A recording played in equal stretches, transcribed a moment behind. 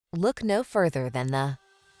Look no further than the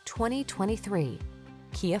 2023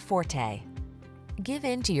 Kia Forte. Give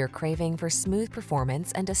in to your craving for smooth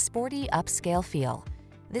performance and a sporty upscale feel.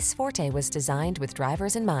 This Forte was designed with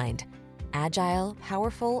drivers in mind. Agile,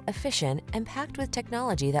 powerful, efficient, and packed with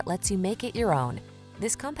technology that lets you make it your own.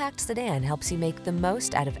 This compact sedan helps you make the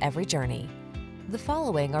most out of every journey. The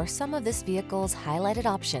following are some of this vehicle's highlighted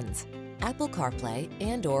options: Apple CarPlay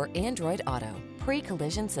and/or Android Auto,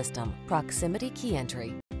 pre-collision system, proximity key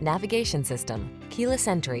entry, navigation system, keyless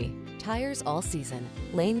entry, tires all season,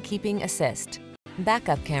 lane keeping assist,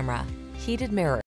 backup camera, heated mirrors.